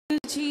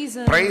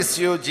Jesus. Praise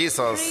you,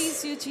 Jesus.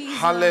 Praise you, Jesus.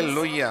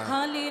 Hallelujah.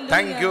 Hallelujah.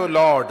 Thank you,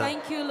 Lord.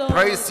 Thank you, Lord.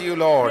 Praise you,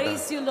 Lord.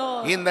 Praise you,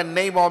 Lord. In the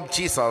name of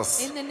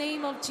Jesus, In the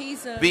name of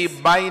Jesus, we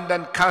bind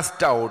and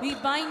cast out we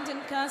bind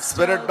and cast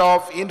spirit out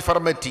of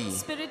infirmity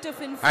spirit of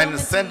and infirmity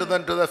send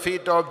them to the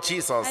feet of and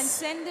Jesus.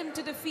 send them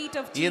to the feet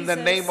of Jesus. In the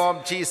name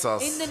of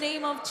Jesus, In the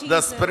name of Jesus,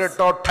 the spirit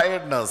of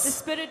tiredness, the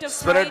spirit of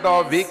spirit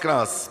tiredness, of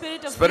weakness,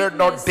 spirit of spirit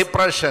weakness, of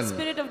depression,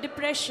 spirit of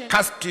depression,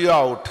 cast you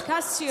out.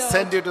 cast you out.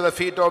 Send you to the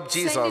feet of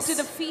Send you to the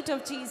Jesus. feet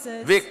of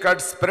Jesus.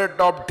 Wicked spirit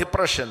of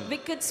depression,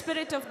 Wicked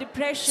spirit of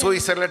depression,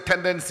 suicidal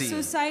tendency,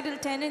 suicidal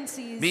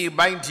tendencies, we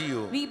bind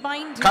you, we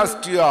bind you,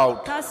 cast you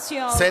out, cast you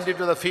out, send you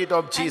to the feet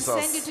of and send you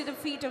Jesus. to the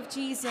feet of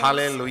Jesus.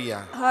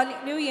 Hallelujah.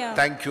 Hallelujah.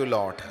 Thank you,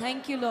 Lord.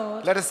 Thank you,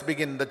 Lord. Let us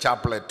begin the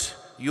chaplet.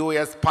 You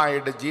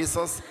aspired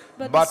Jesus,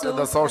 But but the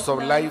the source of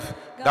life,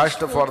 gushed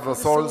gushed for the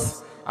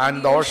souls,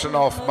 and the ocean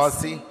of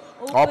mercy,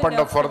 opened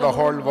up for the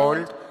whole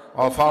world,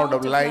 a fount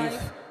of life,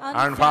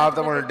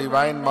 unfathomable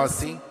divine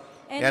mercy,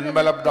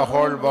 envelop the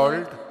whole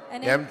world,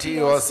 empty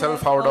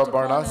yourself out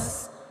upon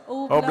us,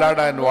 O blood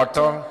and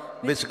water,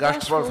 which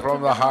gushed forth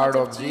from the heart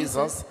of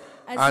Jesus,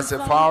 as a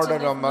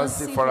fountain of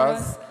mercy for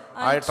us,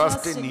 I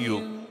trust in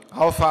you.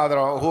 Our Father,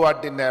 who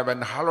art in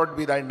heaven, hallowed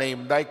be thy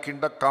name. Thy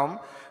kingdom come,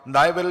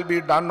 thy will be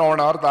done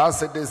on earth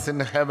as it is in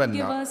heaven.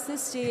 Give us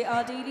this day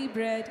our daily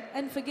bread,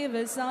 and forgive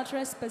us our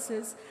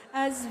trespasses,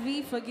 as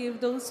we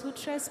forgive those who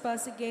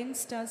trespass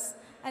against us.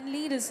 And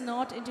lead us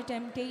not into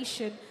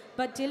temptation,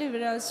 but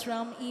deliver us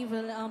from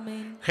evil.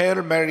 Amen.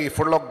 Hail Mary,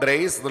 full of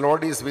grace, the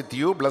Lord is with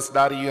you. Blessed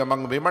are you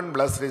among women,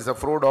 blessed is the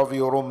fruit of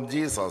your womb,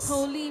 Jesus.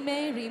 Holy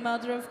Mary,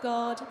 Mother of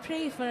God,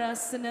 pray for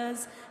us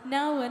sinners,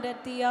 now and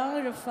at the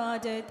hour of our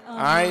death.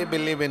 Amen. I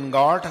believe in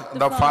God,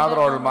 the Father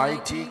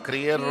Almighty,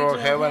 creator of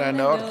heaven and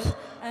earth.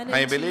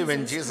 I believe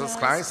in Jesus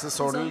Christ, his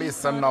only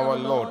Son, our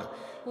Lord.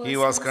 He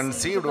was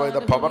conceived by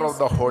the power of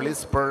the Holy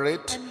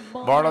Spirit,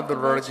 born of the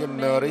Virgin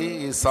Mary.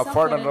 He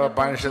suffered under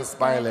Pontius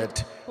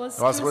Pilate,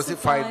 was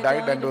crucified,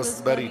 died, and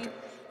was buried.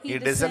 He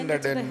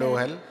descended into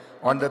hell.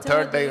 On the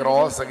third day, he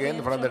rose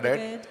again from the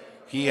dead.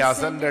 He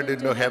ascended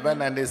into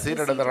heaven and is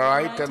seated at the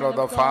right hand of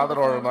the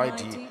Father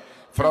Almighty.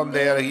 From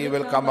there, he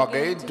will come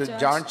again to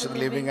judge the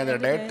living and the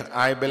dead.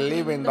 I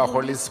believe in the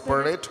Holy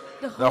Spirit,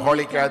 the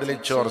Holy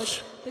Catholic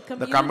Church,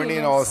 the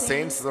communion of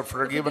saints, the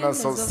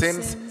forgiveness of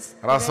sins,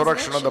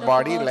 resurrection of the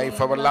body,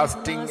 life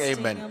everlasting.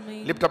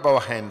 Amen. Lift up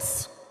our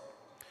hands.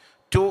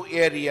 Two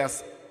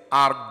areas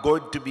are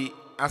going to be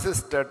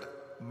assisted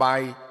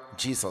by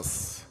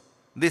Jesus.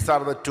 These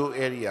are the two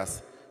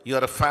areas.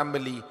 Your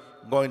family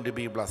going to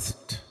be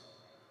blessed.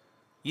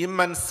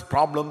 Immense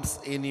problems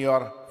in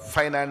your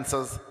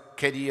finances,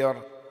 career,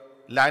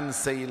 land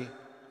sale,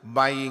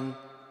 buying,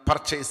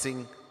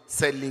 purchasing,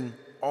 selling,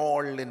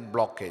 all in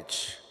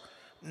blockage.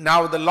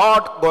 Now the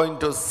Lord going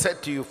to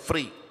set you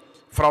free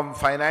from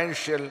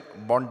financial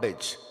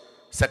bondage.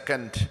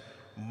 Second,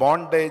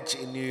 bondage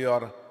in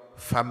your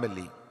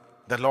family.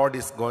 The Lord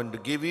is going to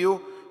give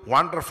you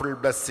wonderful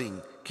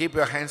blessing. Keep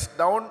your hands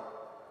down.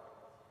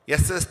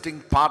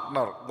 Assisting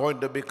partner going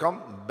to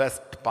become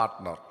best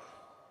partner.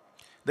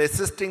 The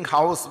assisting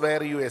house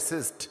where you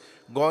assist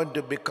going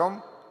to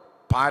become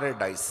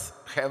paradise,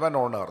 heaven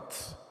on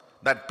earth.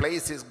 That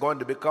place is going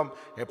to become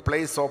a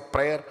place of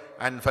prayer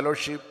and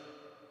fellowship,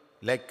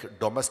 like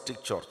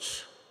domestic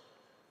church.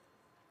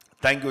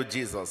 Thank you,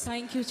 Jesus.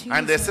 Thank you, Jesus.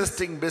 And the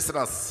assisting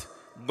business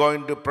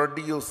going to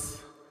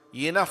produce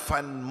enough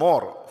and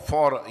more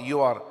for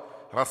your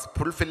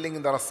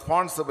fulfilling the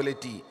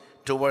responsibility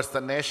towards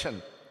the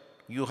nation.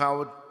 You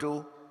have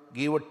to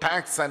give a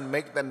tax and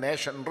make the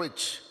nation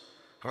rich.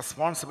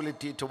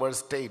 Responsibility towards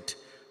state.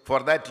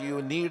 For that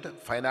you need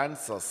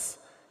finances.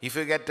 If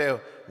you get a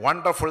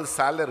wonderful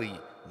salary,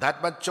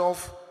 that much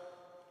of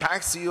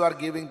tax you are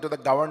giving to the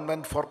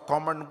government for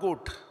common good.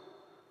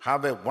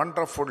 Have a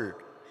wonderful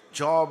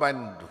job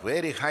and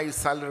very high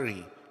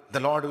salary. The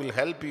Lord will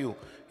help you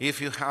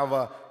if you have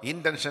an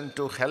intention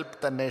to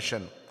help the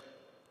nation.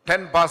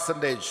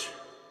 10%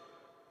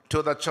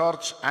 to the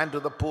church and to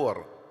the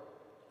poor.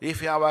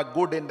 If you have a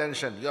good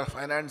intention, your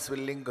finance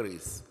will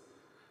increase.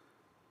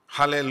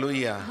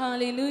 Hallelujah.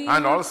 Hallelujah.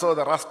 And also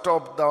the rest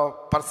of the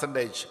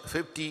percentage,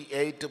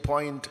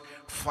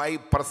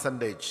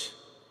 58.5%.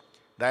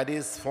 That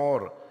is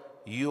for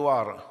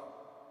your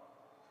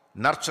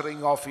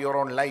nurturing of your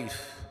own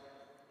life,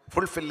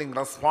 fulfilling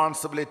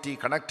responsibility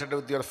connected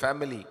with your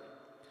family,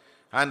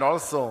 and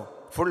also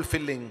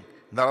fulfilling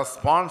the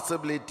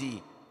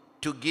responsibility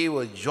to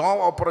give job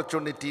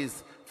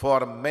opportunities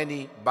for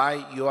many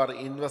by your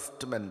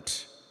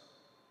investment.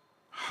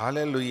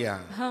 Hallelujah.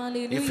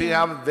 Hallelujah. If you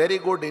have very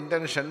good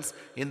intentions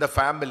in the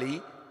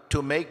family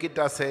to make it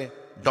as a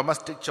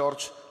domestic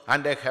church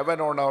and a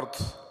heaven on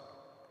earth,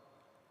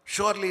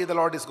 surely the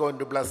Lord is going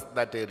to bless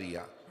that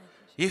area.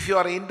 If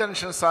your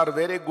intentions are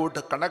very good,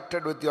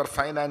 connected with your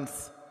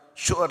finance,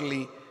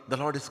 surely the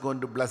Lord is going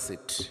to bless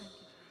it.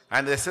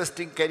 And the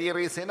assisting career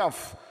is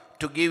enough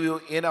to give you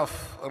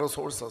enough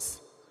resources.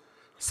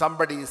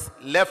 Somebody's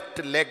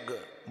left leg,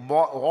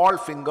 all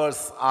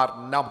fingers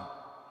are numb.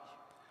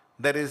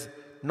 There is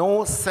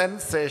no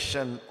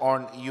sensation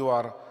on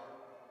your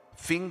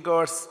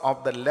fingers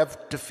of the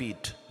left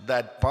feet,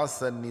 that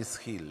person is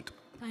healed.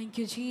 Thank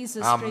you,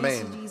 Jesus. Amen. Praise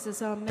you,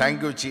 Jesus. Amen.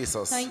 Thank you,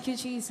 Jesus. Thank you,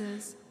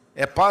 Jesus.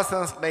 A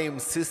person's name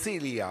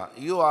Cecilia,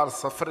 you are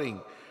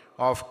suffering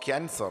of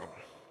cancer.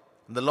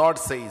 The Lord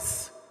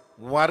says,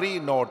 worry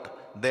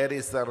not, there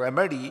is a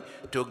remedy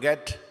to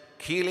get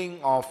healing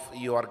of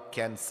your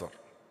cancer.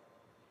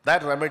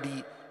 That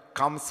remedy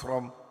comes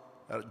from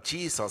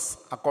Jesus.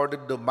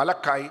 According to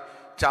Malachi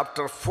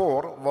chapter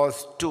 4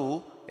 verse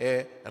 2,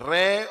 a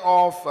ray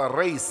of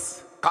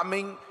rays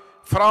coming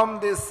from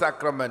this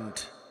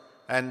sacrament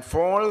and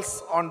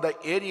falls on the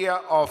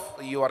area of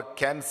your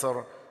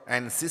cancer,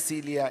 and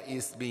Cecilia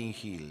is being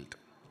healed.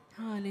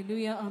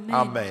 Hallelujah. Amen.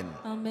 Amen.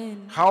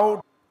 Amen.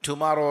 How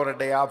tomorrow or a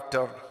day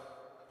after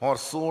or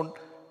soon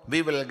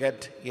we will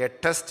get a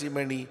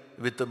testimony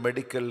with a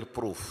medical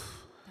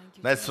proof.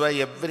 That's why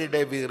every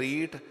day we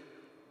read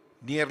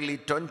nearly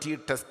 20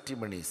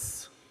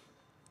 testimonies.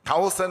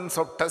 Thousands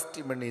of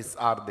testimonies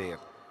are there.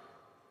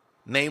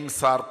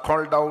 Names are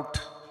called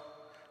out,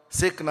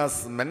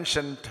 sickness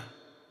mentioned,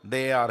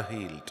 they are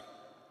healed.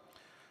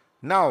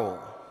 Now,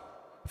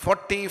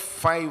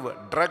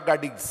 45 drug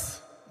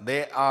addicts,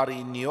 they are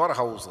in your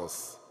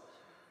houses.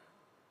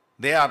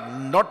 They are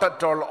not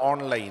at all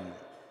online.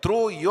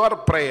 Through your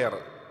prayer,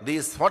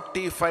 these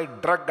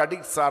 45 drug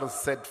addicts are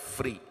set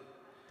free.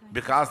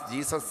 Because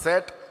Jesus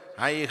said,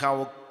 I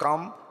have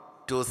come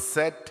to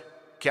set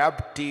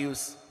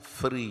captives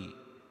free.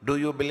 Do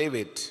you believe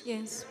it?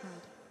 Yes, Father.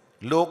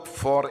 Luke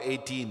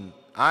 4:18.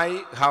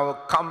 I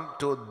have come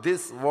to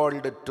this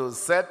world to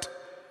set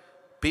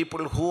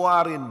people who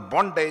are in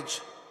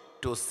bondage,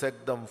 to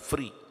set them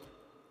free.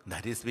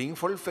 That is being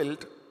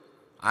fulfilled.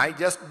 I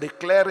just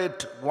declare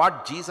it,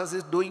 what Jesus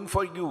is doing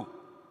for you.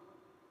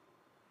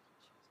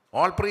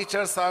 All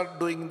preachers are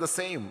doing the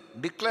same,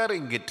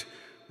 declaring it,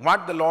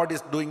 what the Lord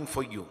is doing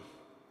for you.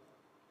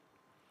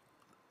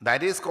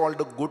 That is called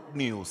good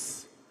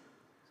news.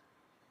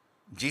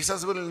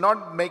 Jesus will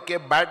not make a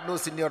bad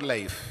news in your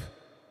life.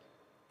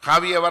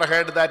 Have you ever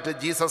heard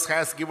that Jesus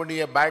has given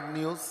you a bad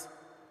news?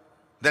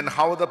 Then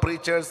how the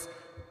preachers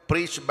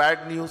preach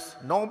bad news?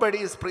 Nobody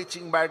is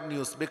preaching bad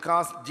news,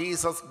 because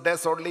Jesus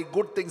does only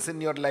good things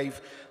in your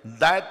life.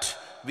 That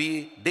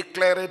we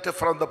declare it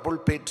from the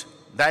pulpit.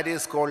 That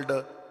is called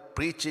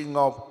preaching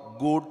of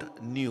good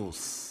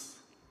news.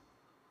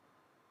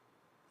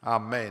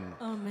 Amen.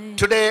 Amen.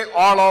 Today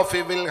all of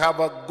you will have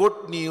a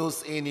good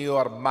news in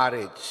your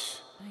marriage.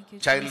 Thank you,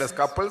 Childless Jesus.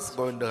 couples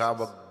going to have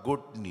a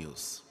good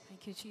news.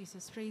 Thank you,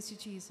 Jesus. Praise you,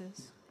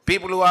 Jesus.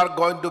 People who are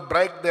going to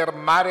break their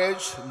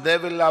marriage, they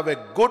will have a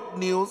good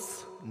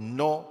news,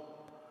 no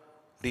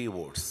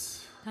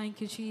divorce. Thank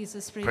you,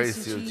 Jesus.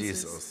 Praise you,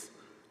 Jesus.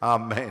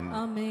 Amen.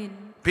 Amen.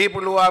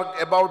 People who are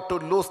about to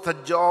lose the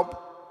job,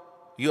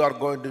 you are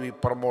going to be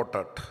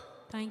promoted.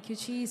 Thank you,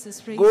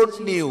 Jesus. Praise Good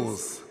you, Jesus.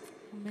 news.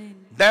 Amen.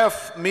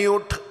 Deaf,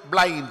 mute,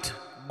 blind,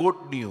 good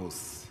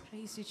news.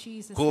 Praise you,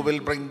 Jesus. Who Thank will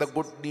you, bring the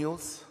good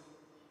news?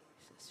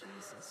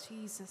 Jesus,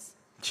 Jesus.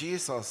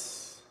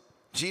 Jesus.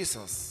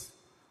 Jesus.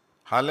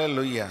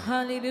 Hallelujah.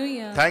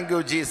 Hallelujah. Thank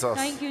you, Jesus.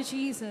 Thank you,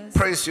 Jesus.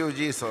 Praise you,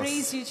 Jesus.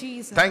 Praise you,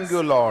 Jesus. Thank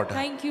you, Lord.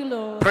 Thank you,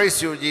 Lord.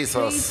 Praise you, Praise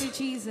Jesus. you,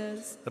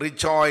 Jesus.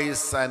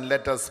 Rejoice and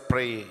let us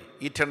pray.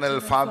 Eternal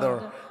Father,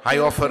 Father, I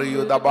offer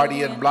you the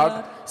body and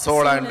blood,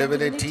 soul and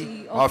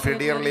divinity of your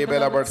dearly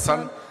beloved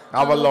Son,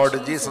 our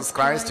Lord Jesus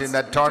Christ, in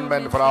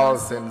atonement for our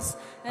sins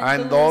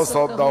and those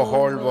of the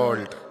whole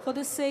world. For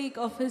the sake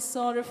of his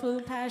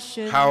sorrowful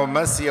passion. Have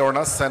mercy on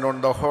us and on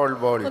the whole For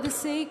world. the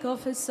sake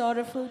of his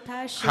sorrowful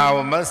passion.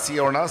 Have mercy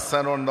on us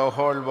and on the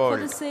whole For the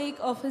world. sake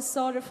of his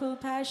sorrowful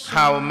passion.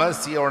 Have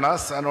mercy on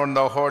us and on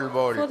the whole For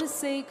world. the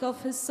sake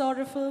of his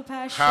sorrowful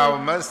passion. Have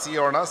mercy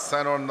on us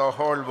and on the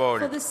whole For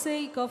world. the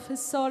sake of his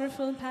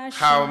sorrowful passion.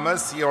 Have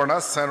mercy on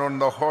us and on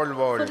the whole For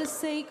world. the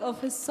sake of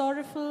his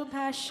sorrowful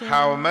passion.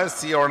 Have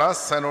mercy on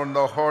us and on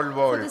the whole For the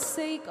world.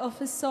 sake of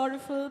his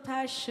sorrowful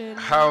passion.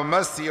 Have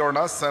mercy on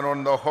us and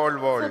on the whole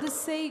For world. the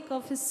sake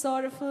of his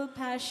sorrowful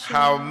passion.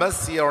 Have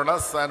mercy on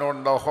us and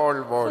on the whole For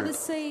the world.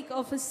 sake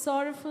of his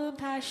sorrowful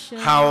passion.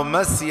 Have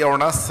mercy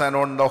on us and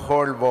on the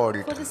whole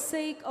world. For the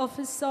sake of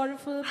his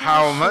sorrowful passion.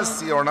 Have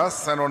mercy on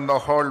us and on the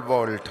whole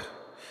world.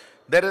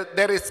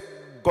 There is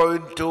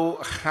going to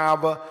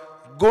have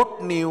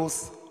good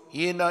news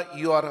in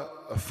your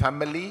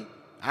family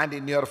and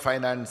in your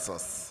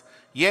finances.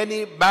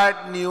 Any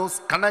bad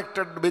news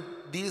connected with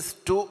these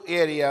two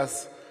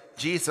areas,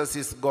 Jesus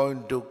is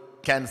going to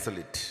cancel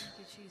it.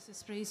 Thank you,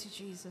 Jesus. Praise you,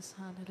 Jesus.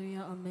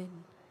 Hallelujah. Amen.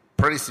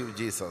 Praise you,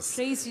 Jesus.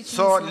 Praise you,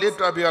 So Jesus.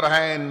 lift up your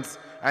hands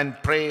and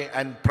pray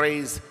and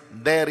praise.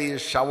 There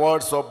is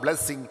showers of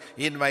blessing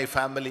in my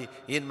family,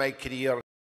 in my career.